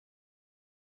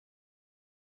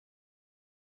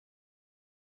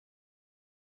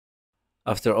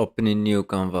After opening new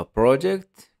Canva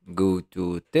project, go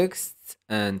to text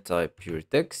and type your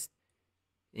text.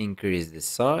 Increase the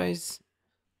size.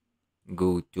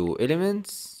 Go to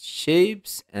elements,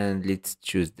 shapes, and let's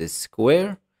choose the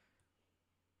square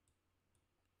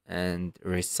and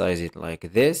resize it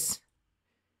like this.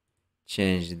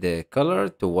 Change the color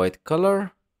to white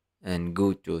color and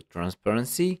go to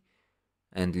transparency,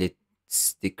 and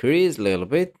let's decrease a little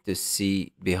bit to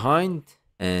see behind,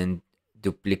 and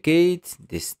duplicate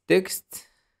this text,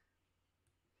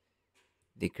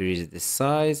 decrease the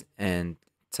size and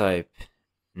type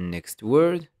next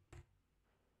word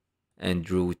and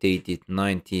rotate it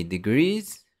 90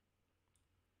 degrees,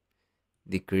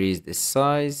 decrease the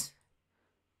size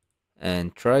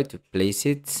and try to place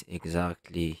it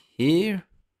exactly here.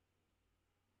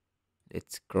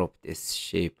 Let's crop this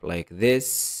shape like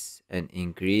this and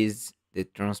increase the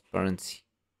transparency.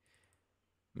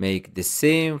 Make the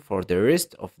same for the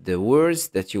rest of the words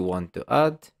that you want to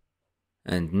add.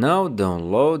 And now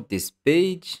download this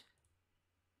page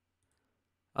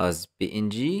as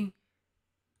PNG.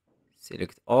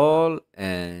 Select all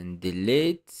and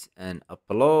delete and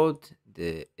upload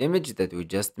the image that we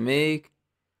just made,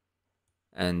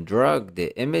 and drag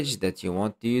the image that you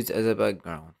want to use as a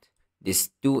background. These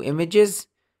two images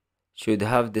should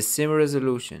have the same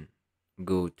resolution.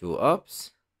 Go to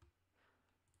apps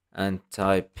and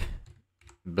type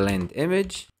blend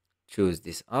image. Choose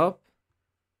this app.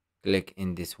 Click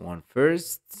in this one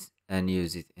first and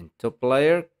use it in top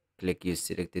layer. Click use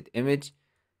selected image.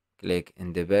 Click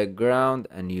in the background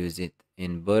and use it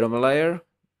in bottom layer.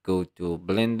 Go to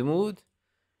blend mode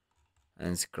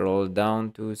and scroll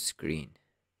down to screen.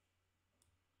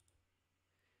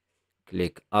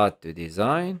 Click add to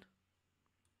design.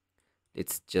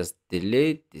 Let's just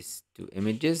delete these two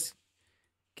images.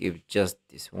 Keep just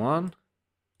this one.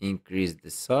 Increase the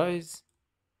size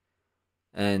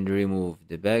and remove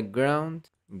the background.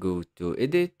 Go to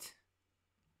edit,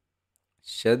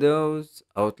 shadows,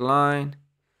 outline,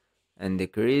 and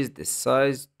decrease the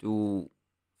size to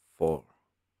 4.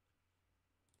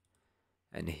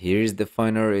 And here's the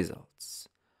final results.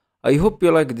 I hope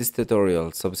you like this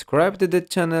tutorial. Subscribe to the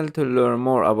channel to learn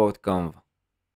more about Canva.